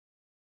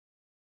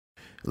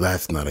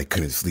Last night I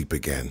couldn't sleep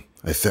again.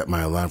 I set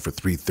my alarm for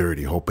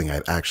 3:30 hoping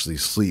I'd actually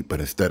sleep, but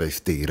instead I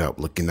stayed up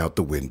looking out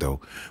the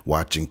window,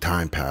 watching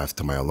time pass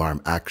till my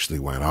alarm actually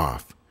went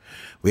off.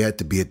 We had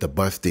to be at the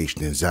bus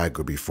station in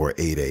Zagreb before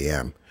 8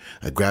 a.m.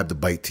 I grabbed a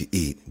bite to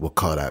eat, we'll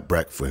call that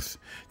breakfast.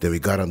 Then we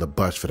got on the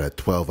bus for that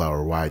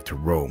 12-hour ride to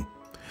Rome.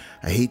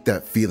 I hate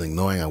that feeling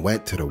knowing I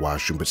went to the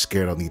washroom but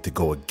scared I'll need to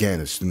go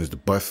again as soon as the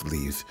bus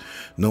leaves.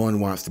 No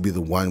one wants to be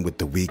the one with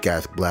the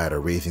weak-ass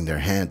bladder raising their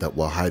hand up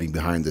while hiding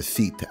behind the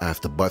seat to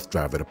ask the bus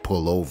driver to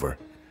pull over.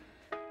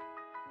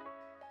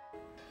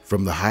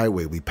 From the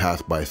highway, we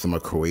passed by some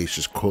of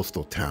Croatia's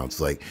coastal towns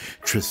like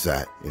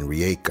Trisat and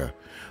Rijeka,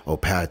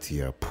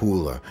 Opatija,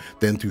 Pula,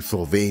 then through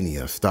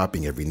Slovenia,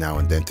 stopping every now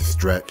and then to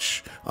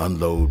stretch,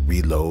 unload,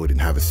 reload,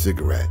 and have a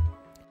cigarette.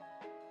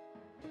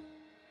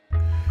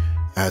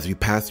 As we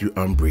passed through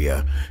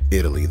Umbria,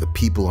 Italy, the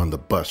people on the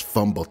bus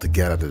fumbled to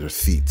get out of their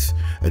seats.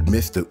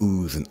 Amidst the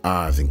oohs and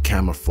ahs and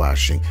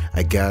camouflaging,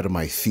 I get out of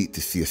my seat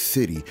to see a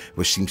city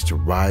which seems to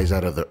rise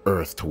out of the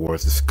earth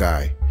towards the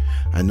sky.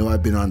 I know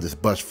I've been on this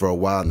bus for a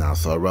while now,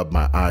 so I rub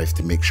my eyes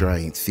to make sure I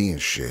ain't seeing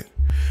shit.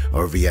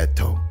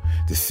 Orvieto,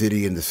 the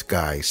city in the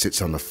sky,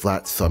 sits on the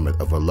flat summit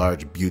of a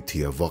large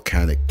beauty of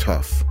volcanic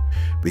tuff.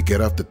 We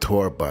get off the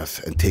tour bus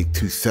and take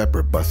two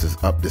separate buses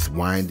up this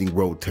winding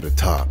road to the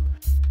top.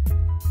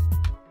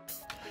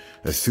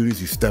 As soon as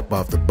you step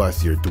off the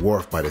bus, you're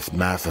dwarfed by this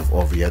massive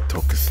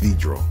Orvieto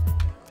Cathedral.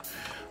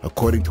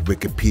 According to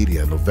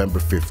Wikipedia, November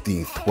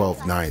 15,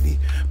 1290,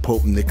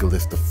 Pope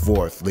Nicholas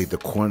IV laid the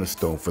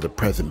cornerstone for the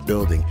present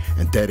building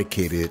and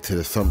dedicated it to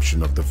the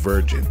Assumption of the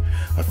Virgin,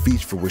 a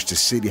feast for which the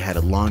city had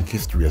a long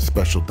history of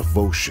special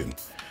devotion.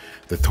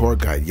 The tour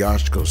guide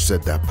Jasko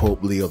said that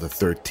Pope Leo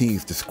XIII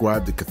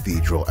described the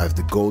cathedral as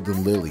the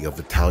golden lily of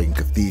Italian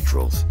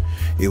cathedrals.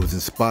 It was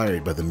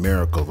inspired by the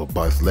miracle of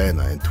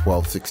Barcelona in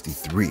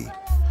 1263.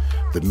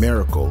 The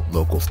miracle,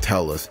 locals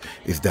tell us,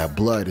 is that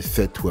blood is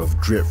said to have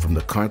dripped from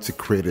the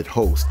consecrated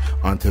host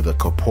onto the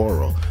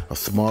corporal, a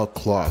small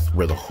cloth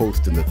where the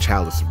host and the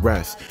chalice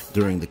rest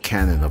during the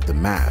canon of the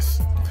Mass.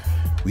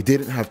 We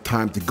didn't have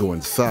time to go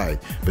inside,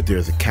 but there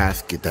is a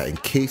casket that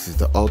encases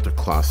the altar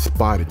cloth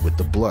spotted with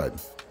the blood.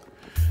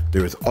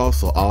 There is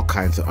also all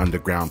kinds of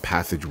underground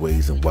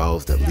passageways and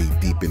wells that lead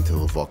deep into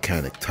the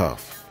volcanic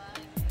tuff.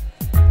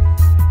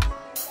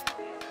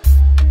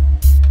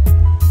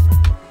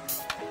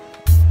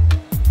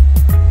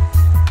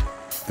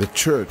 The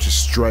church is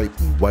striped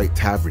in white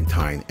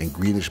travertine and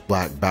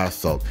greenish-black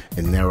basalt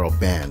in narrow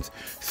bands,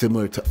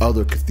 similar to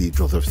other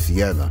cathedrals of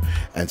Siena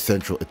and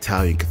central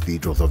Italian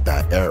cathedrals of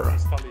that era.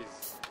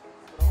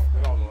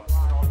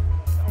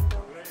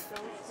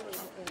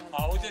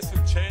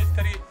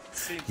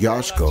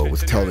 Jasko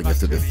was telling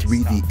us that the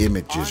 3D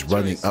images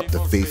running up the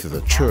face of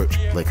the church,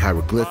 like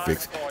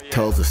hieroglyphics,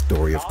 tells the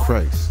story of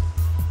Christ.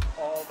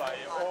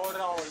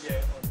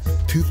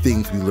 Two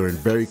things we learned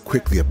very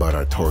quickly about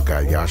our tour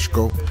guide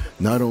Jasko.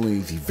 Not only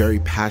is he very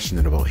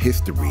passionate about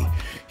history,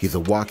 he's a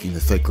walking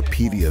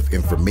encyclopedia of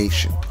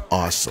information.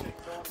 Awesome.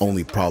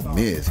 Only problem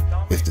is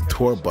the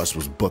tour bus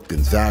was booked in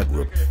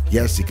Zagreb.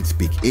 Yes, he can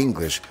speak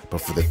English,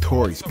 but for the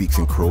tour he speaks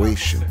in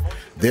Croatian.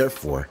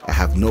 Therefore, I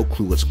have no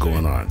clue what's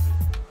going on.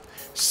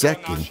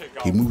 Second,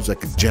 he moves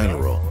like a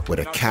general with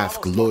a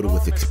cask loaded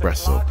with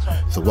espresso.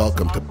 So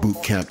welcome to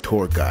boot camp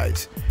tour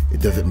guides. It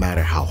doesn't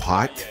matter how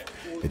hot.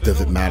 It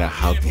doesn't matter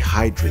how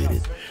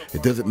dehydrated.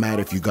 It doesn't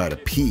matter if you gotta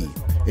pee.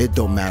 It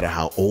don't matter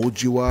how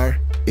old you are.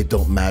 It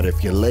don't matter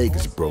if your leg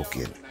is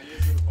broken.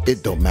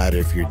 It don't matter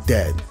if you're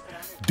dead.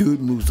 Dude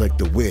moves like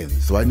the wind,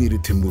 so I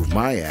needed to move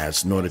my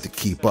ass in order to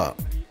keep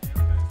up.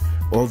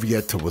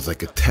 Orvieto was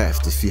like a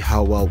test to see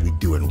how well we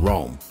do in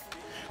Rome.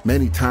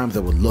 Many times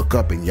I would look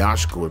up and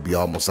Jasko would be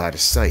almost out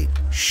of sight.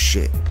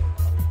 Shit.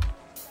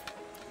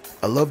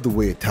 I love the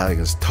way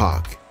Italians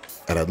talk,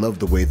 and I love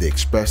the way they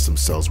express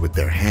themselves with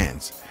their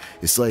hands.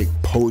 It's like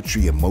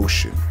poetry in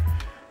motion.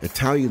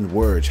 Italian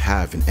words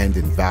have and end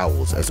in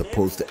vowels as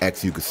opposed to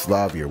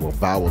ex-Yugoslavia where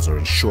vowels are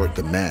in short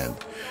demand.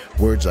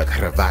 Words like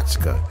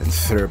Hrvatska and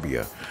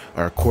Serbia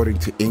are, according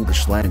to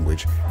English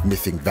language,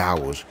 missing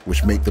vowels,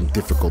 which make them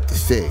difficult to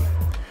say.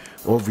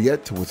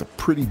 Orvieto was a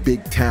pretty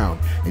big town,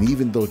 and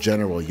even though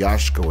General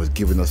Jasko has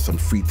given us some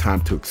free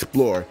time to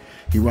explore,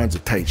 he runs a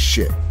tight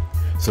ship.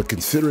 So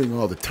considering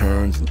all the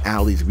turns and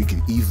alleys we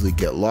can easily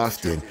get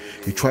lost in,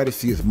 we try to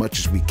see as much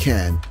as we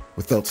can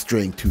without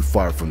straying too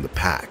far from the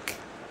pack.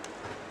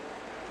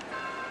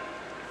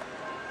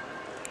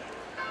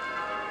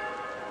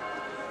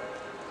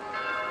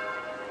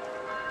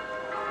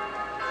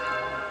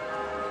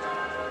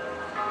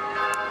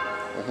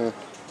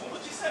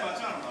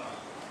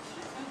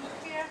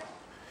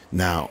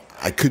 Now,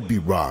 I could be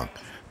wrong,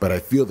 but I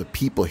feel the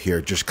people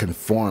here just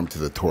conform to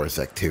the tourist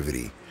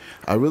activity.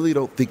 I really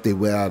don't think they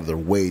went out of their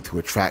way to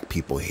attract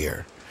people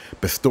here.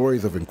 But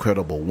stories of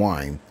incredible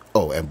wine,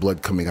 oh, and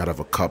blood coming out of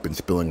a cup and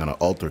spilling on an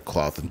altar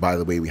cloth, and by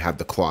the way we have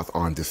the cloth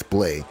on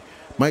display,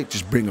 might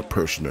just bring a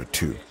person or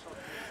two.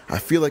 I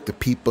feel like the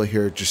people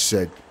here just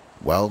said,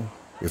 well,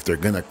 if they're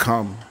gonna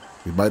come,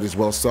 we might as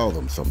well sell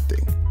them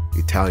something.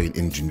 Italian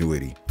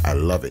ingenuity. I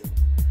love it.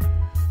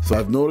 So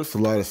I've noticed a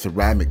lot of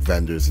ceramic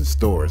vendors in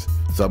stores,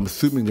 so I'm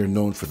assuming they're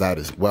known for that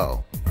as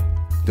well.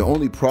 The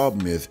only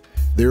problem is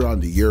they're on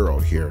the euro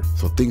here,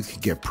 so things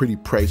can get pretty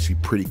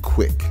pricey pretty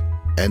quick.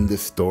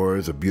 Endless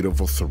stores of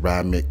beautiful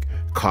ceramic,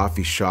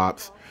 coffee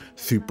shops,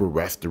 super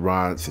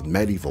restaurants, and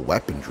medieval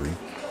weaponry.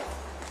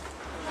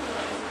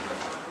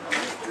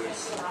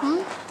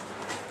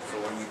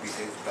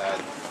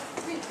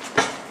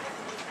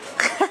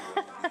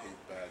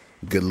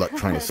 Good luck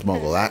trying to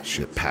smuggle that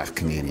shit past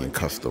Canadian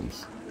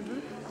customs.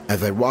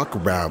 As I walk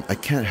around, I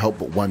can't help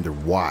but wonder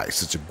why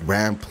such a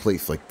grand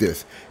place like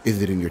this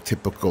isn't in your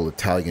typical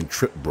Italian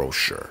trip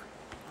brochure.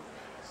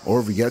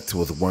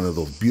 Orvieto is one of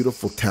those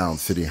beautiful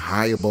towns sitting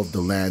high above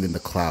the land in the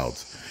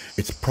clouds.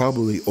 It's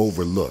probably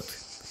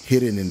overlooked,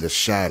 hidden in the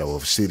shadow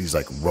of cities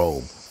like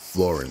Rome,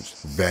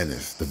 Florence,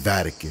 Venice, the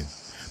Vatican.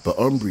 But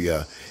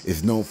Umbria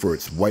is known for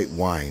its white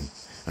wine,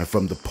 and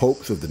from the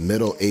popes of the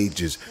Middle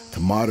Ages to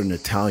modern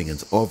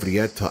Italians,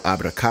 Orvieto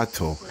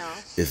Abracato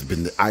has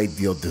been the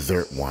ideal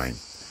dessert wine.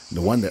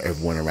 No wonder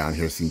everyone around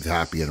here seems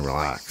happy and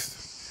relaxed.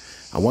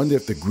 I wonder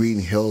if the green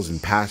hills and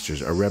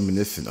pastures are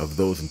reminiscent of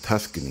those in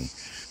Tuscany.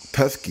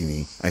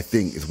 Tuscany, I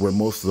think, is where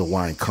most of the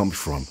wine comes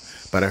from,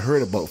 but I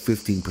heard about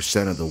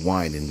 15% of the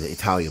wine in the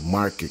Italian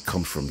market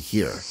comes from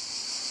here.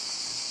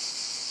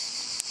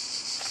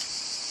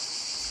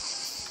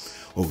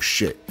 Oh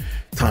shit,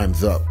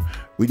 time's up.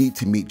 We need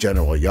to meet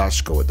General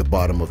Yashko at the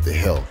bottom of the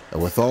hill,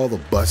 and with all the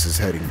buses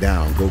heading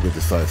down, Goga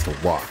decides to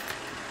walk.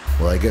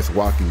 Well, I guess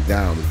walking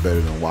down is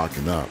better than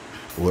walking up.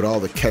 But with all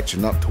the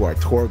catching up to our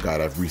tour guide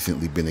I've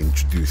recently been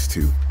introduced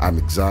to, I'm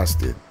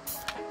exhausted.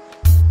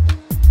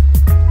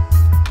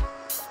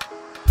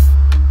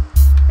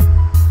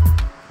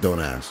 Don't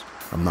ask.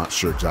 I'm not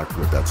sure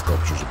exactly what that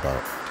sculpture's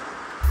about.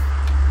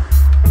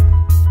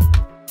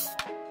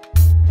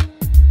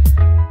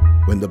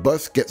 When the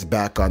bus gets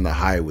back on the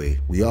highway,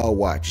 we all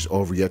watch as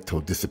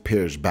Orvieto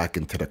disappears back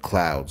into the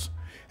clouds,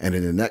 and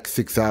in the next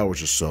 6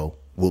 hours or so,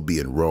 we'll be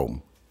in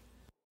Rome.